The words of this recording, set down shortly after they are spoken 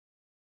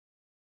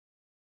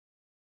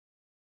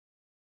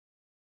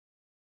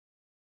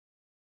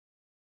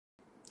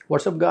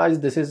WhatsApp guys,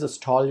 this is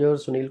astrologer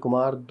Sunil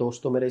Kumar.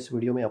 दोस्तों, मेरे इस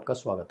वीडियो में आपका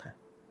स्वागत है।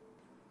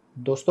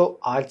 दोस्तों,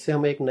 आज से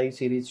हम एक नई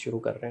सीरीज़ शुरू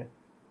कर रहे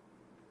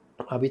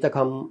हैं। अभी तक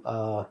हम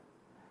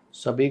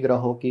सभी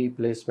ग्रहों की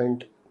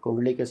प्लेसमेंट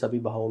कुंडली के सभी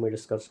भावों में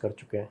डिस्कस कर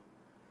चुके हैं।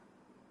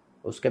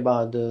 उसके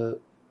बाद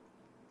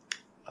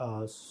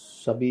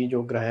सभी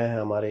जो ग्रह हैं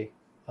हमारे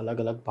अलग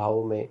अलग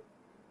भावों में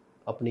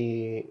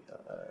अपनी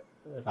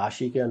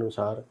राशि के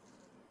अनुसार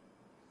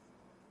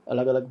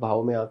अलग अलग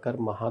भावों में आकर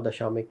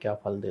महादशा में क्या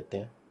फल देते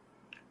हैं,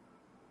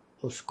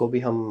 उसको भी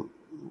हम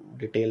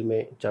डिटेल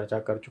में चर्चा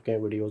कर चुके हैं,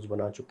 वीडियोस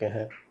बना चुके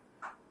हैं।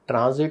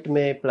 ट्रांजिट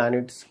में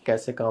प्लैनेट्स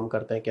कैसे काम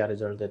करते हैं, क्या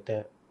रिजल्ट देते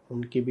हैं,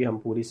 उनकी भी हम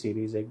पूरी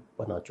सीरीज़ एक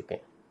बना चुके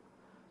हैं।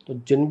 तो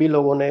जिन भी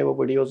लोगों ने वो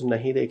वीडियोस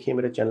नहीं देखी,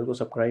 मेरे चैनल को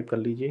सब्सक्राइब कर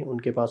लीजिए,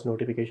 उनके पास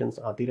नोटिफिकेशंस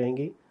आती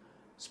रहेंगी।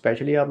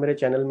 स्पेशली आप मेरे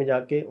चैनल में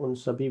जाके उन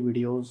सभी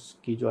वीडियोस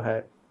की जो है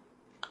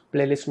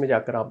प्लेलिस्ट में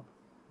जाकर आप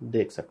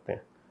देख सकते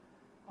हैं।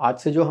 आज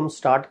से जो हम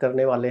स्टार्ट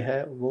करने वाले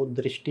हैं वो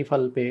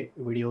दृष्टिफल पे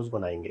वीडियोस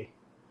बनाएंगे।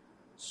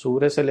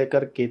 सूर्य से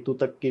लेकर केतु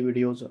तक की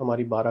वीडियोस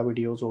हमारी 12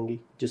 वीडियोस होंगी,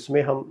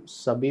 जिसमें हम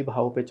सभी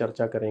भाव पे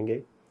चर्चा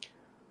करेंगे।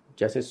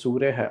 जैसे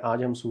सूर्य है,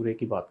 आज हम सूर्य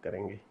की बात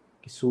करेंगे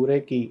कि सूर्य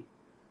की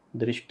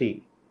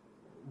दृष्टि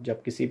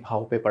जब किसी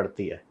भाव पे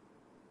पड़ती है,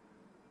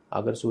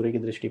 अगर सूर्य की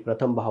दृष्टि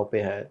प्रथम भाव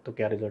पे है तो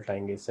क्या रिजल्ट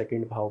आएंगे,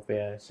 सेकंड भाव पे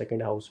है,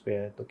 सेकंड हाउस पे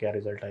है तो क्या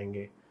रिजल्ट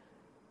आएंगे,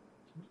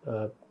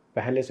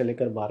 पहले से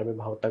लेकर 12वें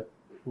भाव तक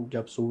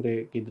जब सूर्य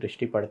की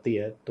दृष्टि पड़ती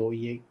है तो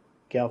ये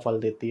क्या फल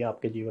देती है,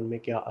 आपके जीवन में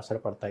क्या असर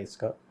पड़ता है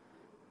इसका,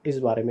 इस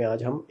बारे में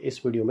आज हम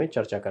इस वीडियो में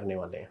चर्चा करने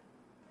वाले हैं।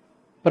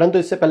 परंतु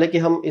इससे पहले कि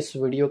हम इस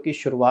वीडियो की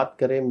शुरुआत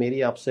करें,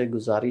 मेरी आपसे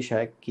गुजारिश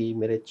है कि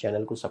मेरे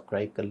चैनल को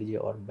सब्सक्राइब कर लीजिए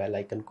और बेल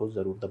आइकन को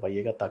ज़रूर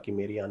दबाइएगा ताकि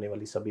मेरी आने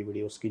वाली सभी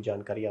वीडियोस की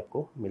जानकारी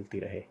आपको मिलती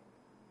रहे।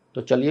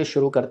 तो चलिए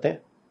शुरू करते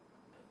हैं।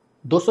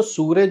 दोस्तों,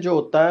 सूर्य जो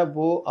होता है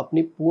वो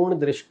अपनी पूर्ण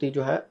दृष्टि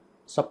जो है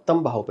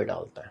सप्तम भाव पे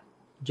डालता है।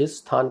 जिस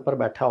स्थान पर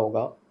बैठा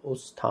होगा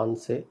उस स्थान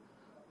से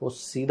वो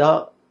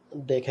सीधा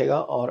देखेगा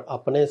और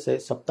अपने से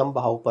सप्तम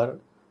भाव पर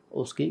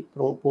उसकी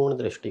पूर्ण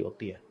दृष्टि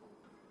होती है।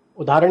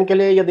 उदाहरण के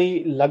लिए,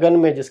 यदि लगन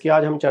में, जिसकी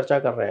आज हम चर्चा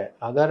कर रहे हैं,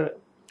 अगर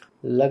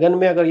लगन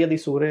में अगर यदि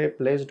सूर्य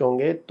प्लेस्ड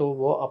होंगे तो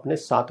वो अपने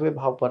 7वें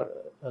भाव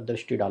पर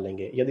दृष्टि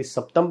डालेंगे। यदि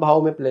सप्तम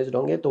भाव में प्लेस्ड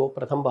होंगे तो वो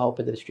प्रथम भाव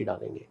पर दृष्टि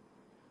डालेंगे।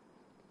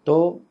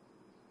 तो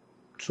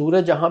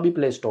सूर्य जहाँ भी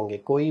प्लेस्ड होंगे,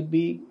 कोई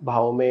भी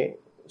भाव में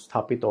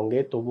स्थापित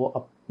होंगे, तो वो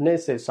अपने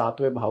से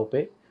 7वें भाव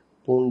पे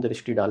पूर्ण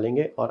दृष्टि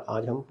डालेंगे। और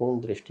आज हम पूर्ण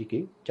दृष्टि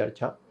की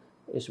चर्चा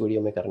इस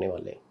वीडियो में करने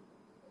वाले हैं।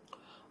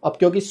 अब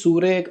क्योंकि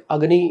सूर्य एक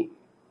अग्नि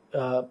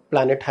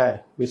प्लैनेट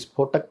है,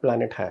 विस्फोटक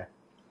प्लैनेट है,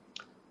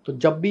 तो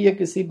जब भी ये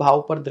किसी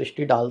भाव पर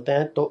दृष्टि डालते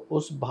हैं तो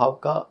उस भाव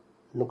का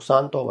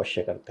नुकसान तो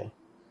अवश्य करते हैं,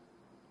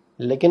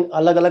 लेकिन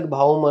अलग अलग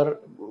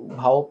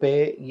भाव पे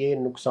ये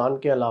नुकसान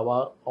के अलावा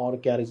और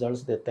क्या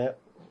रिजल्ट्स देते हैं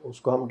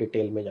उसको हम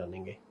डिटेल में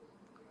जानेंगे।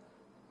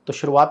 तो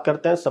शुरुआत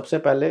करते हैं सबसे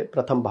पहले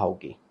प्रथम भाव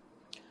की।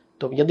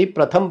 तो यदि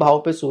प्रथम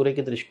भाव पे सूर्य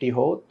की दृष्टि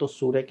हो तो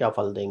सूर्य क्या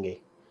फल देंगे।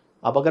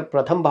 अब अगर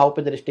प्रथम भाव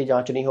पे दृष्टि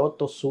जांचनी हो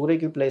तो सूर्य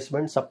की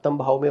प्लेसमेंट सप्तम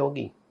भाव में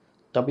होगी,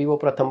 तभी वो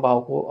प्रथम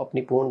भाव को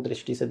अपनी पूर्ण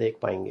दृष्टि से देख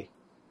पाएंगे।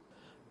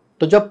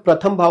 तो जब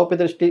प्रथम भाव पे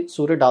दृष्टि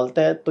सूर्य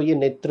डालते हैं तो ये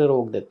नेत्र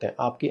रोग देते हैं।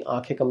 आपकी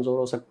आंखें कमज़ोर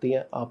हो सकती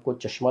हैं, आपको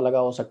चश्मा लगा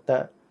हो सकता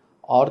है,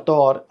 और तो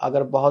और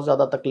अगर बहुत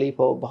ज़्यादा तकलीफ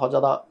हो, बहुत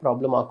ज़्यादा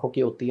प्रॉब्लम आँखों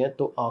की होती है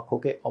तो आँखों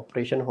के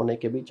ऑपरेशन होने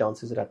के भी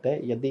चांसेस रहते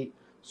हैं यदि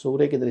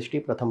सूर्य की दृष्टि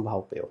प्रथम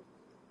भाव पे हो।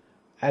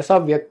 ऐसा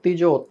व्यक्ति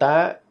जो होता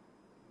है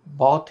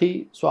बहुत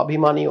ही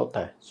स्वाभिमानी होता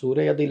है।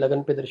 सूर्य यदि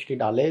लगन पे दृष्टि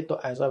डाले तो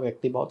ऐसा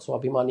व्यक्ति बहुत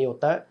स्वाभिमानी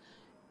होता है,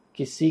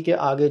 किसी के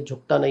आगे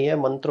झुकता नहीं है।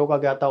 मंत्रों का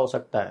ज्ञाता हो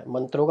सकता है।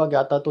 मंत्रों का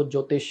ज्ञाता तो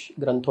ज्योतिष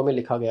ग्रंथों में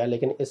लिखा गया है,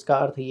 लेकिन इसका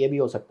अर्थ ये भी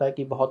हो सकता है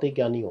कि बहुत ही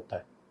ज्ञानी होता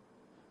है।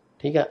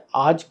 ठीक है,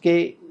 आज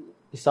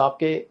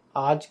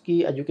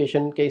की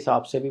एजुकेशन के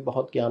हिसाब से भी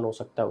बहुत ज्ञान हो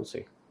सकता है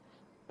उसे।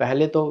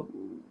 पहले तो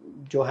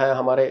जो है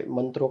हमारे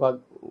मंत्रों का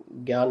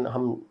ज्ञान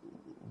हम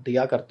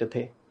दिया करते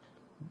थे,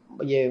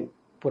 ये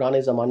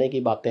पुराने ज़माने की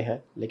बातें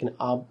हैं, लेकिन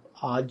अब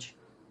आज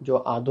जो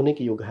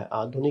आधुनिक युग है,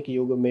 आधुनिक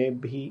युग में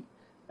भी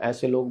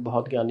ऐसे लोग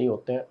बहुत ज्ञानी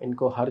होते हैं,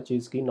 इनको हर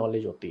चीज़ की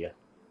नॉलेज होती है।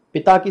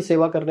 पिता की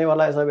सेवा करने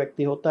वाला ऐसा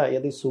व्यक्ति होता है।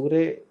 यदि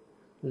सूर्य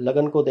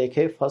लगन को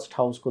देखे, फर्स्ट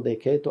हाउस को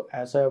देखे, तो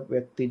ऐसा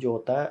व्यक्ति जो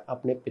होता है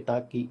अपने पिता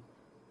की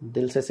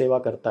दिल से सेवा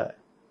करता है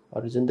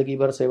और ज़िंदगी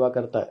भर सेवा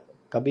करता है।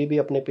 कभी भी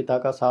अपने पिता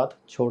का साथ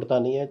छोड़ता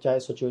नहीं है, चाहे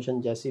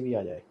सिचुएशन जैसी भी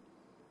आ जाए।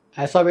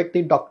 ऐसा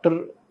व्यक्ति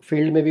डॉक्टर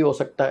फील्ड में भी हो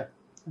सकता है,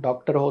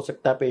 डॉक्टर हो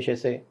सकता है पेशे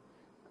से,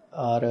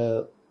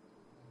 और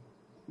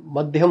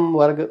मध्यम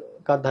वर्ग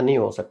का धनी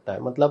हो सकता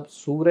है। मतलब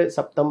सूर्य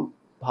सप्तम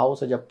भाव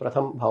से जब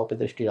प्रथम भाव पे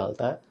दृष्टि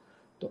डालता है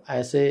तो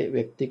ऐसे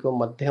व्यक्ति को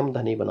मध्यम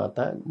धनी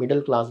बनाता है,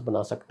 मिडिल क्लास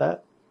बना सकता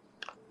है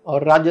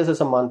और राज्य से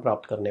सम्मान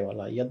प्राप्त करने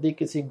वाला। यदि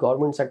किसी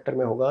गवर्नमेंट सेक्टर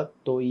में होगा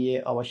तो ये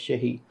अवश्य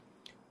ही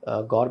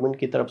गवर्नमेंट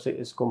की तरफ से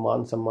इसको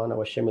मान सम्मान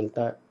अवश्य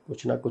मिलता है,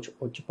 कुछ ना कुछ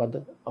उच्च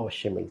पद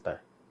अवश्य मिलता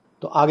है।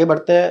 तो आगे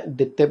बढ़ते हैं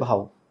द्वितीय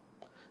भाव।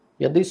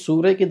 यदि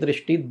सूर्य की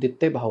दृष्टि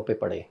द्वितीय भाव पे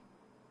पड़े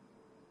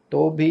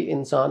तो भी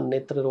इंसान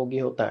नेत्र रोगी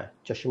होता है,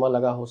 चश्मा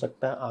लगा हो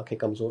सकता है, आंखें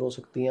कमज़ोर हो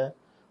सकती हैं,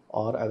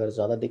 और अगर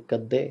ज़्यादा दिक्कत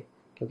दे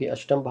क्योंकि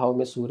अष्टम भाव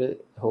में सूर्य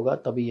होगा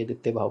तभी ये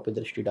द्वितीय भाव पे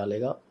दृष्टि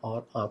डालेगा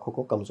और आँखों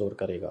को कमज़ोर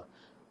करेगा।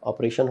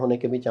 ऑपरेशन होने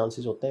के भी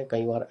चांसेस होते हैं,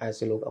 कई बार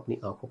ऐसे लोग अपनी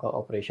आँखों का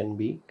ऑपरेशन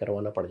भी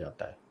करवाना पड़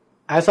जाता है।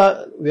 ऐसा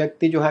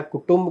व्यक्ति जो है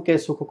कुटुंब के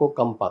सुख को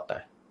कम पाता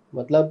है,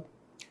 मतलब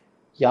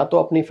या तो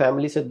अपनी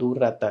फैमिली से दूर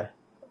रहता है,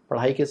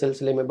 पढ़ाई के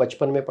सिलसिले में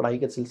बचपन में पढ़ाई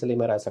के सिलसिले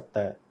में रह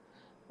सकता है,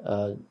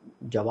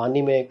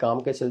 जवानी में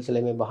काम के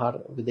सिलसिले में बाहर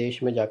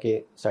विदेश में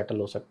जाके सेटल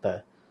हो सकता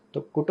है।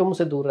 तो कुटुंब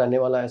से दूर रहने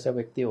वाला ऐसा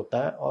व्यक्ति होता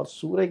है। और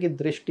सूर्य की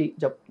दृष्टि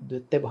जब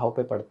द्वितीय भाव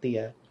पे पड़ती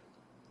है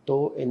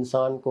तो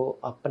इंसान को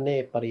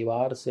अपने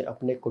परिवार से,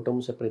 अपने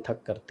कुटुंब से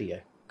पृथक करती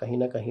है, कहीं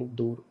ना कहीं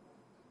दूर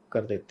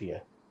कर देती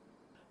है।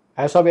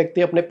 ऐसा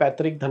व्यक्ति अपने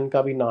पैतृक धन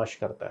का भी नाश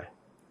करता है,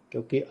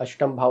 क्योंकि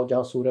अष्टम भाव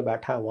जहाँ सूर्य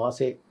बैठा है वहाँ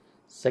से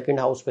सेकंड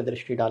हाउस पे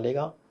दृष्टि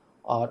डालेगा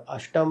और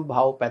अष्टम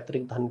भाव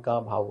पैतृक धन का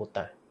भाव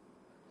होता है।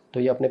 तो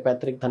ये अपने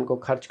पैतृक धन को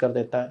खर्च कर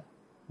देता है,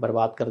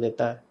 बर्बाद कर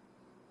देता है।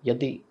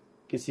 यदि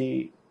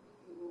किसी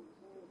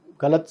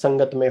गलत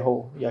संगत में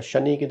हो या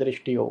शनि की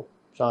दृष्टि हो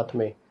साथ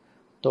में,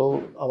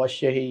 तो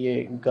अवश्य ही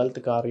ये गलत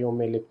कार्यों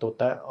में लिप्त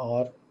होता है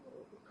और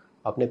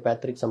अपने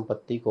पैतृक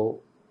संपत्ति को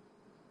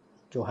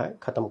जो है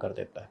ख़त्म कर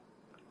देता है।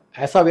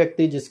 ऐसा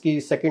व्यक्ति जिसकी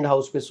सेकंड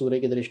हाउस पे सूर्य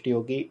की दृष्टि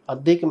होगी,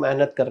 अधिक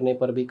मेहनत करने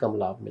पर भी कम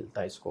लाभ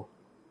मिलता है इसको।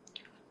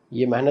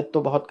 ये मेहनत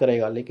तो बहुत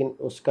करेगा लेकिन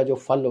उसका जो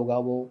फल होगा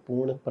वो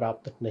पूर्ण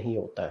प्राप्त नहीं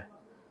होता है,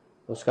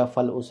 उसका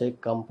फल उसे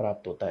कम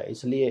प्राप्त होता है।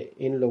 इसलिए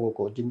इन लोगों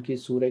को जिनकी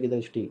सूर्य की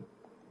दृष्टि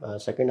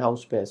सेकंड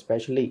हाउस पे,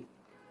 स्पेशली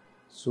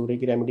सूर्य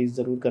की रेमेडीज़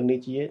ज़रूर करनी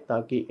चाहिए,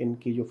 ताकि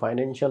इनकी जो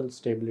फाइनेंशियल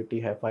स्टेबिलिटी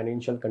है,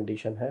 फाइनेंशियल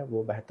कंडीशन है,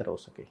 वो बेहतर हो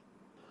सके।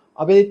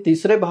 अब यदि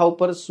तीसरे भाव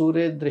पर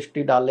सूर्य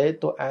दृष्टि डाले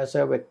तो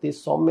ऐसा व्यक्ति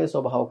सौम्य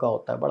स्वभाव का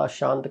होता है, बड़ा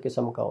शांत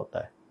किस्म का होता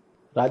है,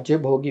 राज्य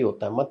भोगी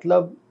होता है,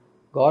 मतलब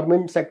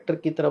गवर्नमेंट सेक्टर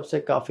की तरफ से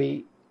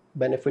काफ़ी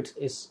बेनिफिट्स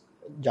इस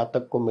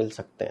जातक को मिल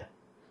सकते हैं।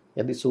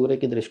 यदि सूर्य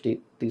की दृष्टि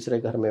तीसरे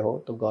घर में हो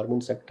तो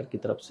गवर्नमेंट सेक्टर की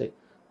तरफ से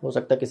हो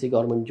सकता है, किसी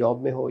गवर्नमेंट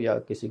जॉब में हो या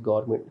किसी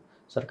गवर्नमेंट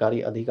सरकारी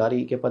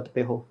अधिकारी के पद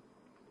पे हो।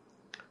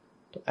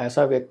 तो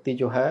ऐसा व्यक्ति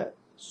जो है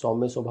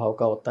सौम्य स्वभाव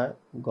का होता है,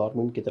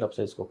 गवर्नमेंट की तरफ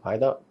से इसको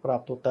फ़ायदा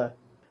प्राप्त होता है।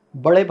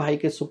 बड़े भाई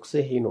के सुख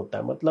से हीन होता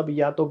है, मतलब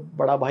या तो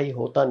बड़ा भाई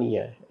होता नहीं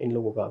है इन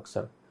लोगों का,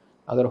 अक्सर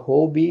अगर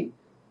हो भी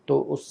तो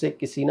उससे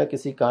किसी न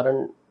किसी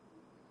कारण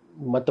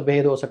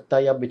मतभेद हो सकता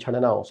है या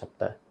बिछड़ना हो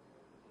सकता है।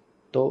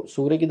 तो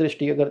सूर्य की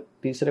दृष्टि अगर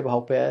तीसरे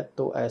भाव पे है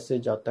तो ऐसे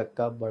जातक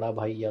का बड़ा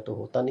भाई या तो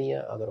होता नहीं है,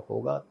 अगर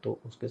होगा तो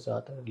उसके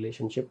साथ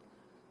रिलेशनशिप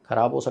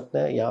खराब हो सकता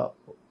है या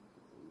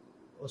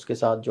उसके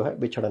साथ जो है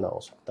बिछड़ना हो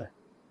सकता है।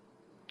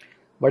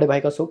 बड़े भाई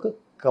का सुख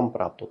कम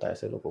प्राप्त होता है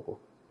ऐसे लोगों को।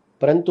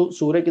 परंतु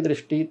सूर्य की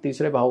दृष्टि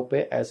तीसरे भाव पे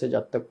ऐसे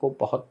जातक को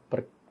बहुत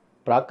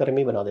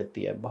पराक्रमी बना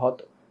देती है।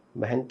 बहुत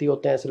मेहनती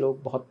होते हैं ऐसे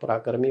लोग, बहुत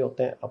पराक्रमी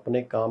होते हैं,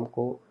 अपने काम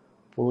को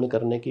पूर्ण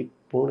करने की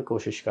पूर्ण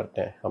कोशिश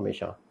करते हैं,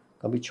 हमेशा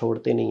कभी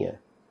छोड़ते नहीं हैं।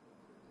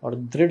 और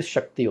दृढ़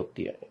शक्ति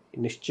होती है,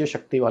 निश्चय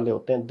शक्ति वाले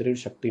होते हैं, दृढ़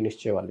शक्ति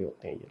निश्चय वाले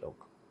होते हैं ये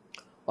लोग।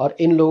 और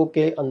इन लोगों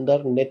के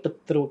अंदर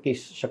नेतृत्व की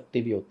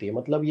शक्ति भी होती है,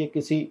 मतलब ये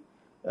किसी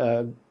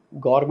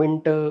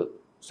गवर्नमेंट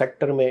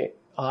सेक्टर में,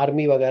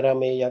 आर्मी वगैरह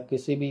में या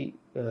किसी भी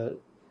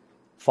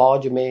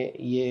फौज में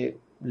ये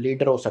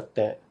लीडर हो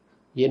सकते हैं,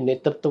 ये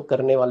नेतृत्व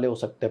करने वाले हो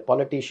सकते हैं,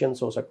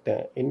 पॉलिटिशियंस हो सकते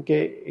हैं।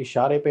 इनके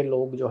इशारे पे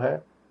लोग जो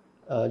है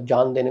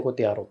जान देने को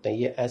तैयार होते हैं।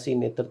 ये ऐसी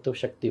नेतृत्व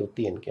शक्ति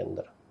होती है इनके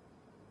अंदर।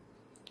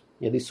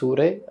 यदि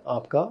सूर्य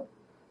आपका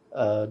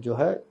जो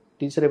है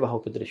तीसरे भाव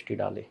की दृष्टि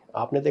डाले,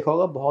 आपने देखा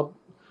होगा बहुत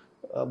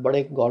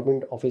बड़े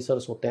गवर्नमेंट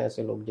ऑफिसर्स होते हैं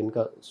ऐसे लोग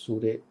जिनका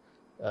सूर्य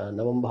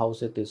नवम भाव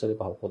से तीसरे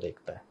भाव को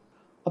देखता है।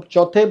 अब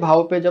चौथे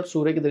भाव पे जब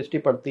सूर्य की दृष्टि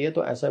पड़ती है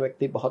तो ऐसा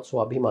व्यक्ति बहुत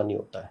स्वाभिमानी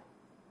होता है,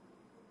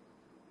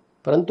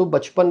 परंतु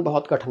बचपन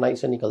बहुत कठिनाई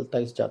से निकलता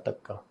है इस जातक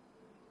का।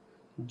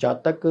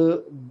 जातक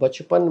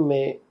बचपन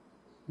में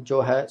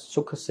जो है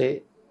सुख से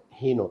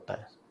हीन होता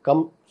है,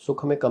 कम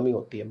सुख में कमी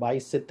होती है।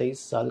 22 से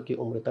 23 साल की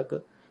उम्र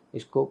तक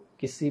इसको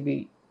किसी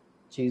भी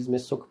चीज़ में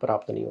सुख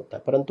प्राप्त नहीं होता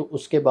है, परंतु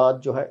उसके बाद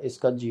जो है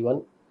इसका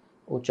जीवन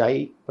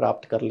ऊंचाई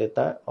प्राप्त कर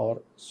लेता है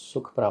और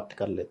सुख प्राप्त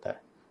कर लेता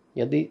है।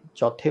 यदि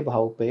चौथे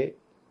भाव पे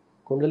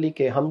कुंडली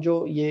के, हम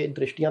जो ये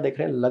दृष्टियां देख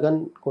रहे हैं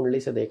लगन कुंडली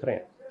से देख रहे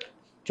हैं,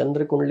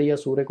 चंद्र कुंडली या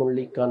सूर्य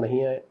कुंडली का नहीं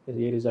है,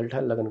 ये रिजल्ट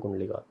है लगन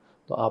कुंडली का,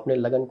 तो आपने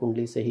लगन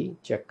कुंडली से ही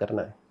चेक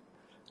करना है।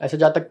 ऐसे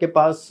जातक के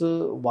पास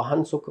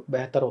वाहन सुख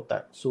बेहतर होता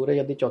है। सूर्य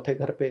यदि चौथे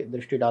घर पे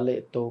दृष्टि डाले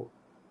तो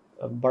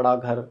बड़ा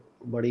घर,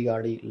 बड़ी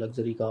गाड़ी,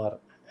 लग्जरी कार,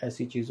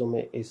 ऐसी चीज़ों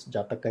में इस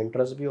जातक का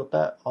इंटरेस्ट भी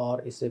होता है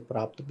और इसे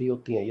प्राप्त भी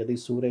होती हैं। यदि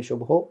सूर्य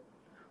शुभ हो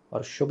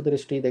और शुभ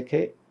दृष्टि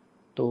देखे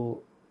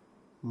तो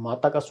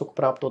माता का सुख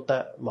प्राप्त होता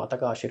है, माता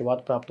का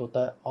आशीर्वाद प्राप्त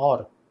होता है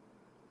और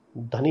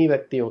धनी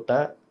व्यक्ति होता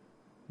है,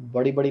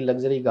 बड़ी बड़ी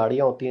लग्जरी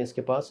गाड़ियाँ होती हैं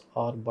इसके पास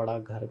और बड़ा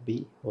घर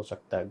भी हो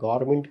सकता है,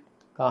 गवर्नमेंट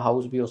का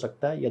हाउस भी हो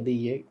सकता है यदि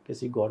ये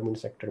किसी गवर्नमेंट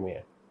सेक्टर में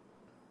है।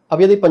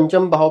 अब यदि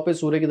पंचम भाव पे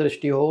सूर्य की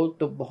दृष्टि हो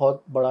तो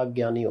बहुत बड़ा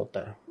ज्ञानी होता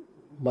है,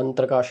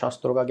 मंत्र का,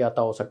 शास्त्रों का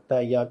ज्ञाता हो सकता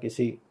है या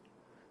किसी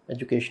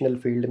एजुकेशनल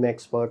फील्ड में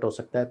एक्सपर्ट हो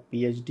सकता है,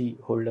 पीएचडी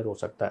होल्डर हो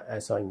सकता है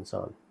ऐसा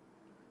इंसान,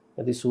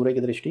 यदि सूर्य की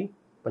दृष्टि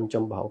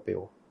पंचम भाव पे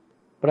हो।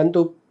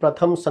 परंतु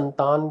प्रथम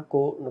संतान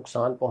को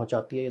नुकसान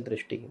पहुंचाती है ये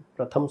दृष्टि।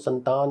 प्रथम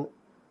संतान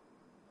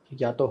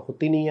या तो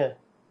होती नहीं है,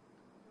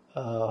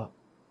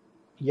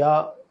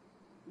 या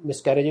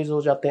मिसकैरेजेस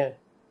हो जाते हैं,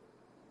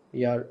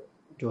 या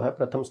जो है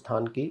प्रथम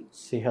स्थान की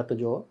सेहत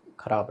जो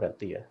खराब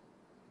रहती है।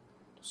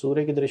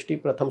 सूर्य की दृष्टि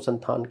प्रथम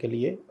संतान के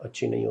लिए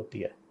अच्छी नहीं होती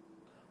है।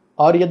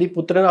 और यदि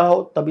पुत्र ना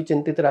हो तभी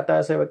चिंतित रहता है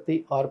ऐसे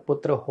व्यक्ति, और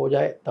पुत्र हो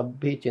जाए तब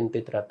भी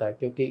चिंतित रहता है,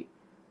 क्योंकि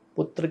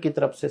पुत्र की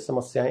तरफ से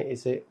समस्याएं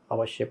इसे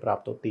अवश्य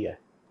प्राप्त होती है।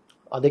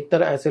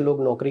 अधिकतर ऐसे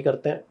लोग नौकरी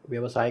करते हैं,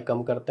 व्यवसाय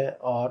कम करते हैं,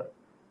 और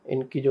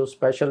इनकी जो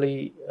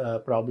स्पेशली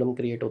प्रॉब्लम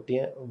क्रिएट होती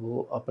है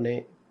वो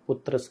अपने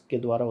पुत्र के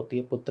द्वारा होती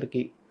है। पुत्र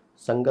की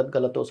संगत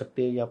गलत हो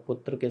सकती है, या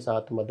पुत्र के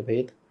साथ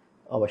मतभेद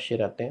अवश्य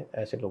रहते हैं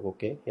ऐसे लोगों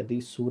के, यदि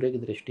सूर्य की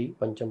दृष्टि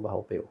पंचम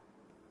भाव पे हो।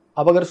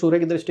 अब अगर सूर्य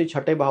की दृष्टि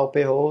छठे भाव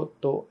पे हो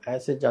तो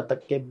ऐसे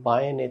जातक के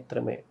बाएं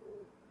नेत्र में,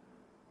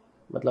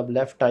 मतलब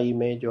लेफ्ट आई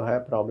में जो है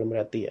प्रॉब्लम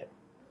रहती है,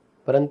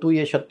 परंतु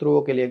ये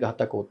शत्रुओं के लिए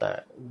घातक होता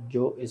है।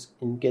 जो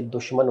इनके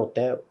दुश्मन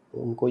होते हैं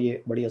उनको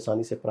ये बड़ी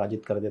आसानी से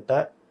पराजित कर देता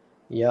है,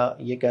 या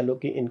ये कह लो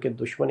कि इनके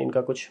दुश्मन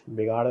इनका कुछ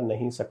बिगाड़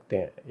नहीं सकते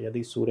हैं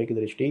यदि सूर्य की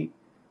दृष्टि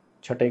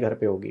छठे घर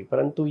पे होगी।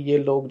 परंतु ये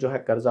लोग जो है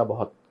कर्जा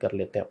बहुत कर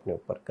लेते हैं, अपने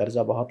ऊपर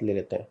कर्जा बहुत ले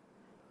लेते हैं,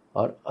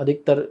 और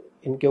अधिकतर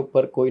इनके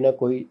ऊपर कोई ना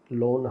कोई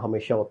लोन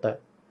हमेशा होता है,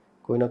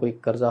 कोई ना कोई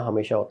कर्जा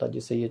हमेशा होता है,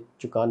 जिससे ये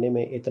चुकाने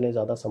में इतने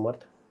ज़्यादा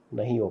समर्थ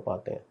नहीं हो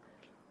पाते हैं।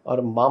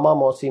 और मामा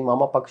मौसी,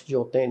 मामा पक्ष जो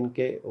होते हैं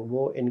इनके,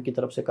 वो इनकी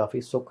तरफ से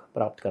काफ़ी सुख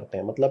प्राप्त करते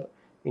हैं। मतलब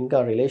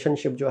इनका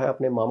रिलेशनशिप जो है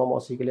अपने मामा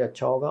मौसी के लिए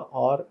अच्छा होगा,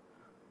 और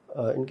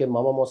इनके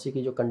मामा मौसी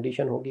की जो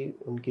कंडीशन होगी,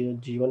 उनकी जो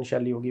जीवन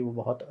शैली होगी वो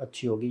बहुत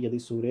अच्छी होगी यदि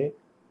सूर्य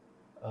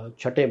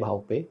छठे भाव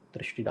पे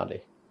दृष्टि डाले।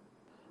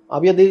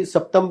 अब यदि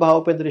सप्तम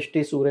भाव पे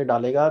दृष्टि सूर्य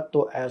डालेगा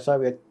तो ऐसा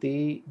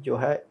व्यक्ति जो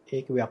है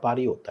एक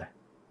व्यापारी होता है,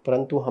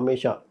 परंतु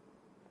हमेशा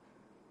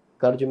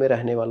कर्ज में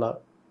रहने वाला,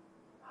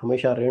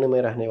 हमेशा ऋण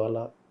में रहने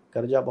वाला,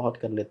 कर्जा बहुत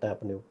कर लेता है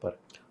अपने ऊपर,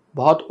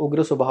 बहुत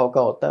उग्र स्वभाव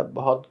का होता है,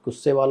 बहुत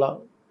गुस्से वाला,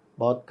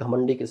 बहुत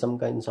घमंडी किस्म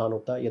का इंसान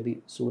होता है यदि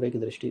सूर्य की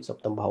दृष्टि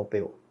सप्तम भाव पे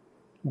हो।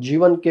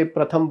 जीवन के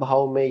प्रथम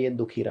भाव में ये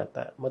दुखी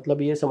रहता है।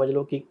 मतलब ये समझ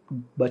लो कि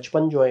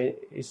बचपन जो है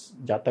इस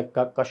जातक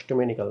का कष्ट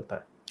में निकलता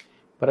है,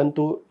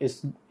 परंतु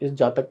इस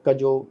जातक का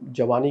जो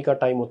जवानी का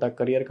टाइम होता है,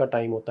 करियर का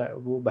टाइम होता है,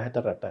 वो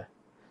बेहतर रहता है।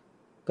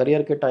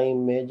 करियर के टाइम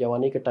में,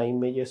 जवानी के टाइम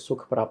में ये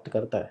सुख प्राप्त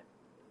करता है।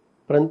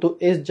 परंतु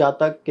इस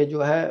जातक के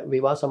जो है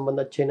विवाह संबंध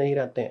अच्छे नहीं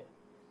रहते हैं।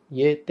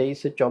 ये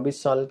 23 से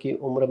 24 साल की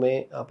उम्र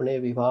में अपने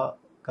विवाह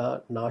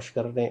का नाश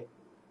करने,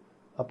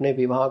 अपने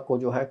विवाह को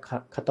जो है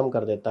ख़त्म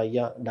कर देता है,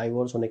 या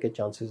डाइवोर्स होने के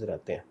चांसेस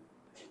रहते हैं।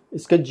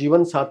 इसके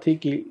जीवन साथी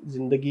की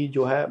ज़िंदगी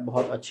जो है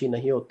बहुत अच्छी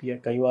नहीं होती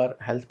है। कई बार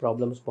हेल्थ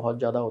प्रॉब्लम्स बहुत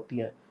ज़्यादा होती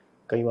हैं,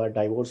 कई बार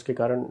डाइवोर्स के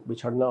कारण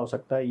बिछड़ना हो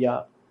सकता है,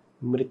 या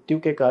मृत्यु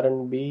के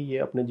कारण भी ये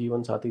अपने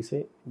जीवन साथी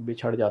से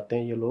बिछड़ जाते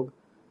हैं ये लोग,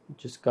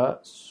 जिसका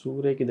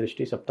सूर्य की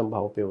दृष्टि सप्तम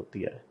भाव पे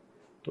होती है।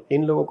 तो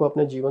इन लोगों को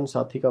अपने जीवन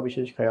साथी का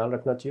विशेष ख्याल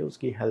रखना चाहिए,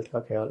 उसकी हेल्थ का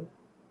ख्याल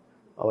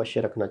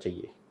अवश्य रखना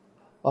चाहिए।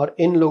 और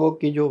इन लोगों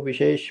की जो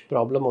विशेष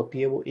प्रॉब्लम होती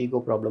है वो ईगो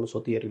प्रॉब्लम्स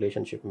होती है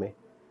रिलेशनशिप में।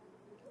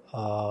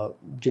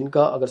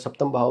 जिनका अगर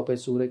सप्तम भाव पे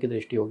सूर्य की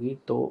दृष्टि होगी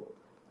तो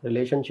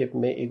रिलेशनशिप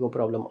में ईगो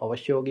प्रॉब्लम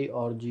अवश्य होगी,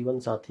 और जीवन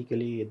साथी के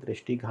लिए ये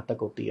दृष्टि घातक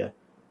होती है।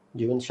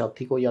 जीवन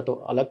साथी को या तो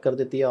अलग कर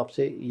देती है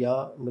आपसे,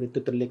 या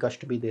मृत्यु तुल्य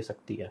कष्ट भी दे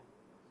सकती है।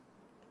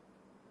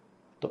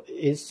 तो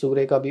इस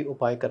सूर्य का भी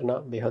उपाय करना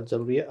बेहद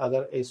ज़रूरी है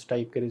अगर इस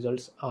टाइप के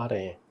रिजल्ट्स आ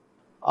रहे हैं।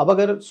 अब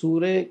अगर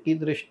सूर्य की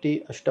दृष्टि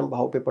अष्टम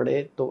भाव पे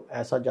पड़े तो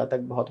ऐसा जातक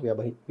बहुत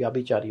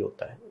व्याभिचारी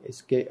होता है,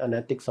 इसके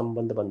अनैतिक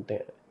संबंध बनते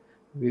हैं,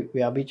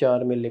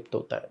 व्याभिचार में लिप्त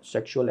होता है,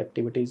 सेक्सुअल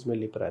एक्टिविटीज़ में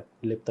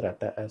लिप्त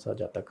रहता है ऐसा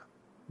जातक।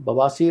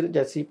 बवासीर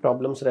जैसी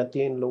प्रॉब्लम्स रहती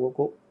हैं इन लोगों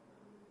को।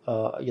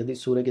 यदि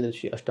सूर्य की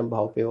दृष्टि अष्टम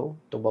भाव पे हो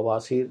तो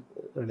बवासीर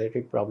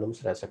रिलेटेड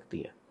प्रॉब्लम्स रह सकती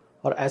हैं।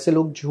 और ऐसे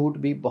लोग झूठ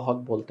भी बहुत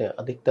बोलते हैं,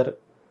 अधिकतर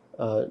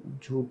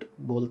झूठ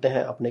बोलते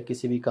हैं अपने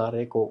किसी भी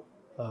कार्य को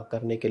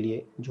करने के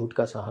लिए, झूठ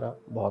का सहारा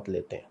बहुत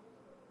लेते हैं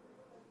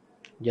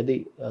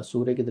यदि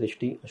सूर्य की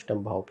दृष्टि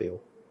अष्टम भाव पे हो।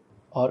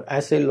 और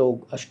ऐसे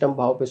लोग अष्टम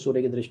भाव पे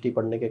सूर्य की दृष्टि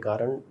पड़ने के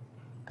कारण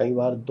कई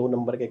बार 2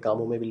 नंबर के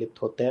कामों में भी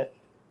लिप्त होते हैं।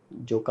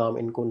 जो काम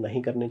इनको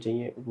नहीं करने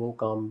चाहिए वो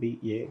काम भी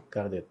ये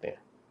कर देते हैं।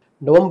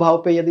 नवम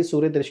भाव पे यदि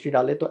सूर्य दृष्टि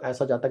डाले तो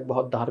ऐसा जातक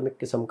बहुत धार्मिक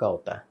किस्म का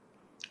होता है,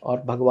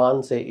 और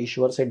भगवान से,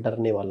 ईश्वर से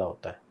डरने वाला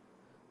होता है।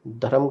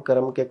 धर्म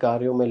कर्म के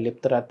कार्यों में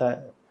लिप्त रहता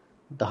है,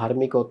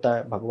 धार्मिक होता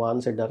है, भगवान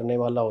से डरने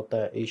वाला होता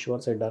है, ईश्वर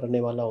से डरने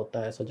वाला होता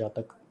है ऐसा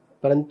जातक।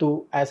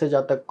 परंतु ऐसे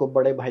जातक को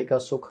बड़े भाई का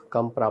सुख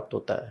कम प्राप्त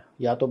होता है,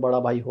 या तो बड़ा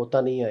भाई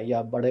होता नहीं है,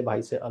 या बड़े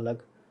भाई से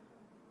अलग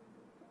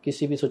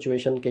किसी भी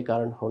सिचुएशन के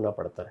कारण होना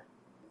पड़ता है।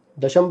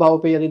 दशम भाव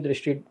पे यदि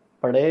दृष्टि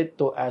पड़े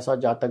तो ऐसा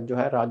जातक जो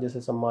है राज्य से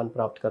सम्मान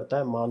प्राप्त करता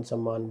है, मान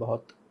सम्मान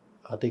बहुत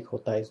अधिक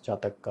होता है इस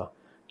जातक का।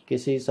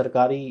 किसी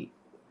सरकारी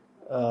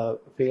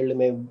फील्ड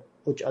में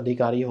उच्च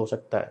अधिकारी हो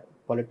सकता है,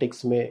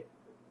 पॉलिटिक्स में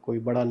कोई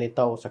बड़ा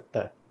नेता हो सकता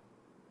है,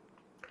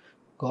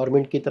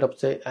 गवर्नमेंट की तरफ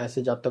से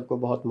ऐसे जातक को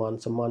बहुत मान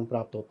सम्मान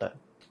प्राप्त होता है।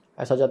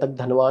 ऐसा जातक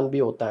धनवान भी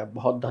होता है,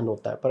 बहुत धन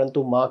होता है,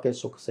 परंतु माँ के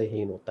सुख से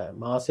हीन होता है।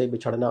 माँ से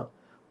बिछड़ना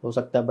हो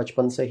सकता है,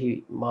 बचपन से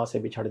ही माँ से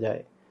बिछड़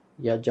जाए,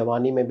 या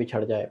जवानी में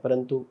बिछड़ जाए,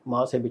 परंतु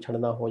माँ से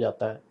बिछड़ना हो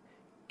जाता है,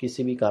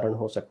 किसी भी कारण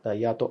हो सकता है,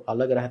 या तो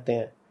अलग रहते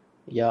हैं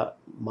या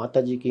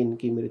माता जी की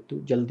इनकी मृत्यु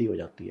जल्दी हो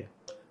जाती है।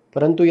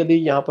 परंतु यदि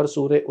यहाँ पर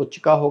सूर्य उच्च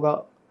का होगा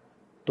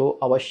तो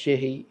अवश्य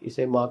ही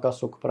इसे माँ का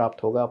सुख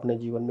प्राप्त होगा अपने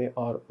जीवन में,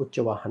 और उच्च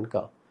वाहन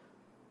का,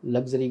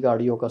 लग्जरी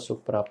गाड़ियों का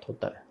सुख प्राप्त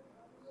होता है।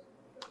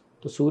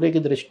 तो सूर्य की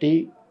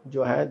दृष्टि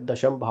जो है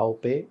दशम भाव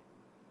पे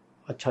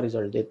अच्छा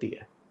रिजल्ट देती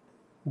है।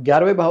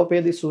 11वें भाव पे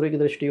यदि सूर्य की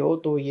दृष्टि हो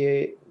तो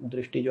ये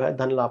दृष्टि जो है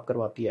धन लाभ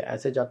करवाती है।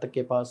 ऐसे जातक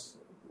के पास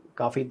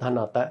काफ़ी धन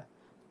आता है,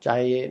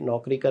 चाहे ये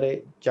नौकरी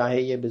करे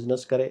चाहे ये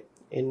बिजनेस करे,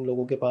 इन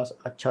लोगों के पास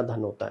अच्छा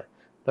धन होता है।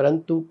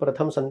 परंतु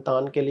प्रथम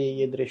संतान के लिए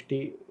ये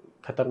दृष्टि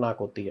खतरनाक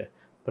होती है,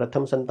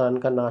 प्रथम संतान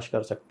का नाश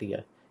कर सकती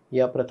है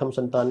या प्रथम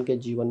संतान के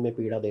जीवन में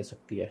पीड़ा दे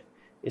सकती है।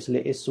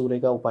 इसलिए इस सूर्य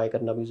का उपाय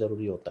करना भी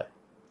ज़रूरी होता है।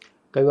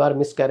 कई बार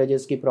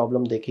मिसकैरेजेस की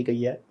प्रॉब्लम देखी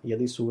गई है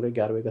यदि सूर्य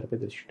 11वें घर पे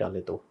दृष्टि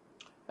डाले तो।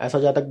 ऐसा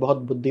जातक बहुत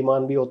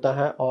बुद्धिमान भी होता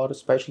है और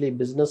स्पेशली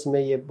बिजनेस में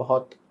ये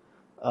बहुत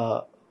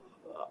अ,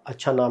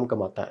 अच्छा नाम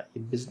कमाता है।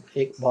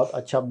 एक बहुत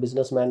अच्छा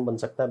बिजनेसमैन बन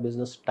सकता है,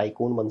 बिजनेस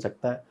टाइकून बन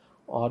सकता है,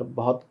 और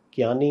बहुत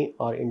ज्ञानी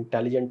और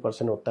इंटेलिजेंट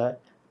पर्सन होता है,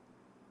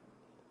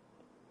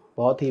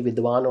 बहुत ही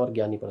विद्वान और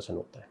ज्ञानी पर्सन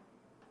होता है।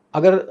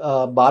 अगर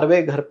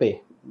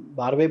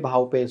 12वें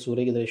भाव पे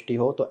सूर्य की दृष्टि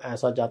हो तो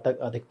ऐसा जातक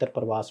अधिकतर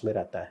प्रवास में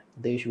रहता है,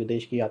 देश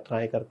विदेश की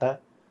यात्राएं करता है।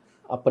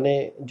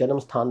 अपने जन्म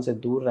स्थान से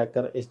दूर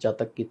रहकर इस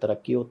जातक की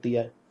तरक्की होती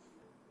है।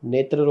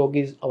 नेत्र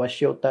रोगी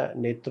अवश्य होता है,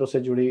 नेत्रों से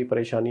जुड़ी हुई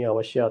परेशानियां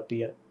अवश्य आती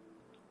है,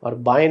 और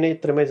बाएं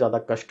नेत्र में ज़्यादा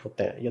कष्ट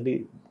होते हैं। यदि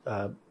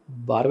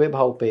 12वें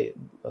भाव पे,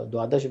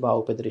 द्वादश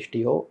भाव पे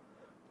दृष्टि हो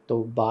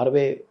तो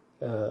 12वें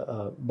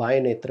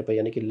बाएं नेत्र पे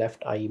यानी कि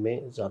लेफ्ट आई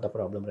में ज़्यादा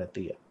प्रॉब्लम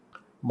रहती है।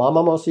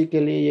 मामा मौसी के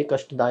लिए ये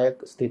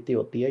कष्टदायक स्थिति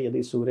होती है।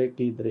 यदि सूर्य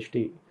की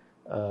दृष्टि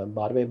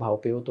 12वें भाव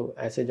पे हो तो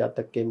ऐसे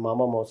जातक के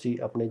मामा मौसी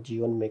अपने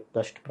जीवन में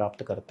कष्ट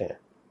प्राप्त करते हैं,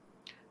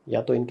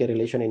 या तो इनके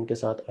रिलेशन इनके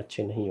साथ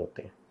अच्छे नहीं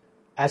होते।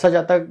 ऐसा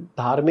जातक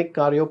धार्मिक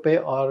कार्यों पे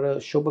और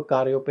शुभ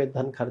कार्यों पे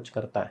धन खर्च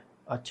करता है,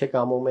 अच्छे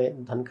कामों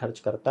में धन खर्च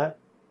करता है।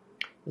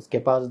 इसके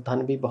पास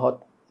धन भी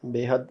बहुत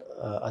बेहद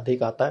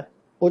अधिक आता है।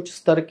 उच्च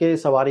स्तर के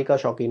सवारी का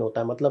शौकीन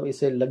होता है, मतलब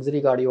इसे लग्जरी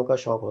गाड़ियों का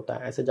शौक होता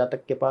है। ऐसे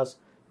जातक के पास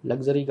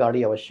लग्जरी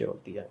गाड़ी अवश्य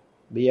होती है,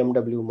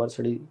 BMW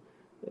मर्सिडीज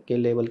के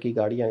लेवल की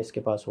गाड़ियां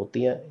इसके पास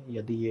होती हैं।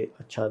 यदि ये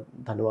अच्छा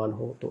धनवान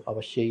हो तो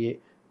अवश्य ये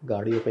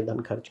गाड़ियों पे धन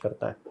खर्च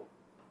करता है।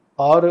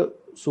 और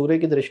सूर्य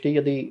की दृष्टि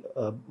यदि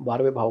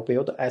 12वें भाव पे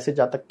हो तो ऐसे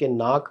जातक के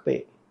नाक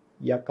पे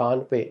या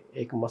कान पे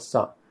एक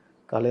मस्सा,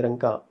 काले रंग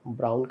का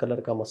ब्राउन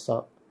कलर का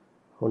मस्सा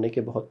होने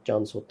के बहुत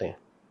चांस होते हैं।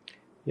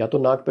 या तो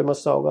नाक पे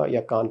मस्सा होगा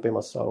या कान पे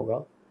मस्सा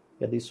होगा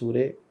यदि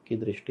सूर्य की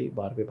दृष्टि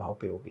 12वें भाव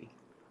पे होगी।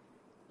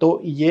 तो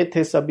ये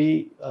थे सभी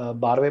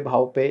 12वें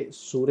भाव पे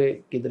सूर्य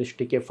की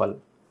दृष्टि के फल।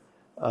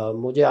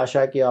 मुझे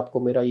आशा है कि आपको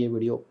मेरा ये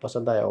वीडियो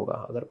पसंद आया होगा।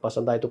 अगर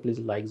पसंद आए तो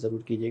प्लीज़ लाइक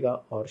ज़रूर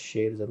कीजिएगा और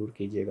शेयर ज़रूर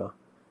कीजिएगा।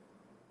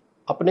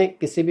 अपने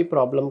किसी भी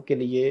प्रॉब्लम के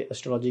लिए,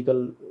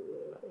 एस्ट्रोलॉजिकल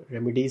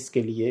रेमेडीज़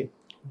के लिए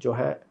जो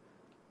है,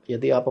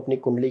 यदि आप अपनी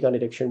कुंडली का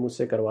निरीक्षण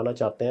मुझसे करवाना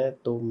चाहते हैं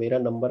तो मेरा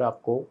नंबर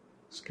आपको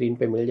स्क्रीन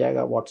पे मिल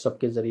जाएगा। व्हाट्सएप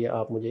के ज़रिए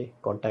आप मुझे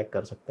कांटेक्ट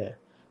कर सकते हैं।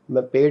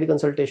 मैं पेड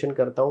कंसल्टेशन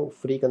करता हूँ,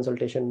 फ्री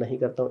कंसल्टेशन नहीं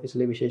करता हूँ,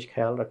 इसलिए विशेष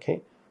ख्याल रखें।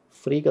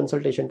 फ्री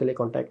कंसल्टेशन के लिए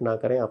कांटेक्ट ना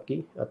करें,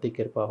 आपकी अति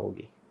कृपा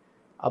होगी।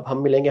 अब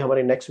हम मिलेंगे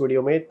हमारे नेक्स्ट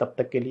वीडियो में, तब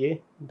तक के लिए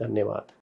धन्यवाद।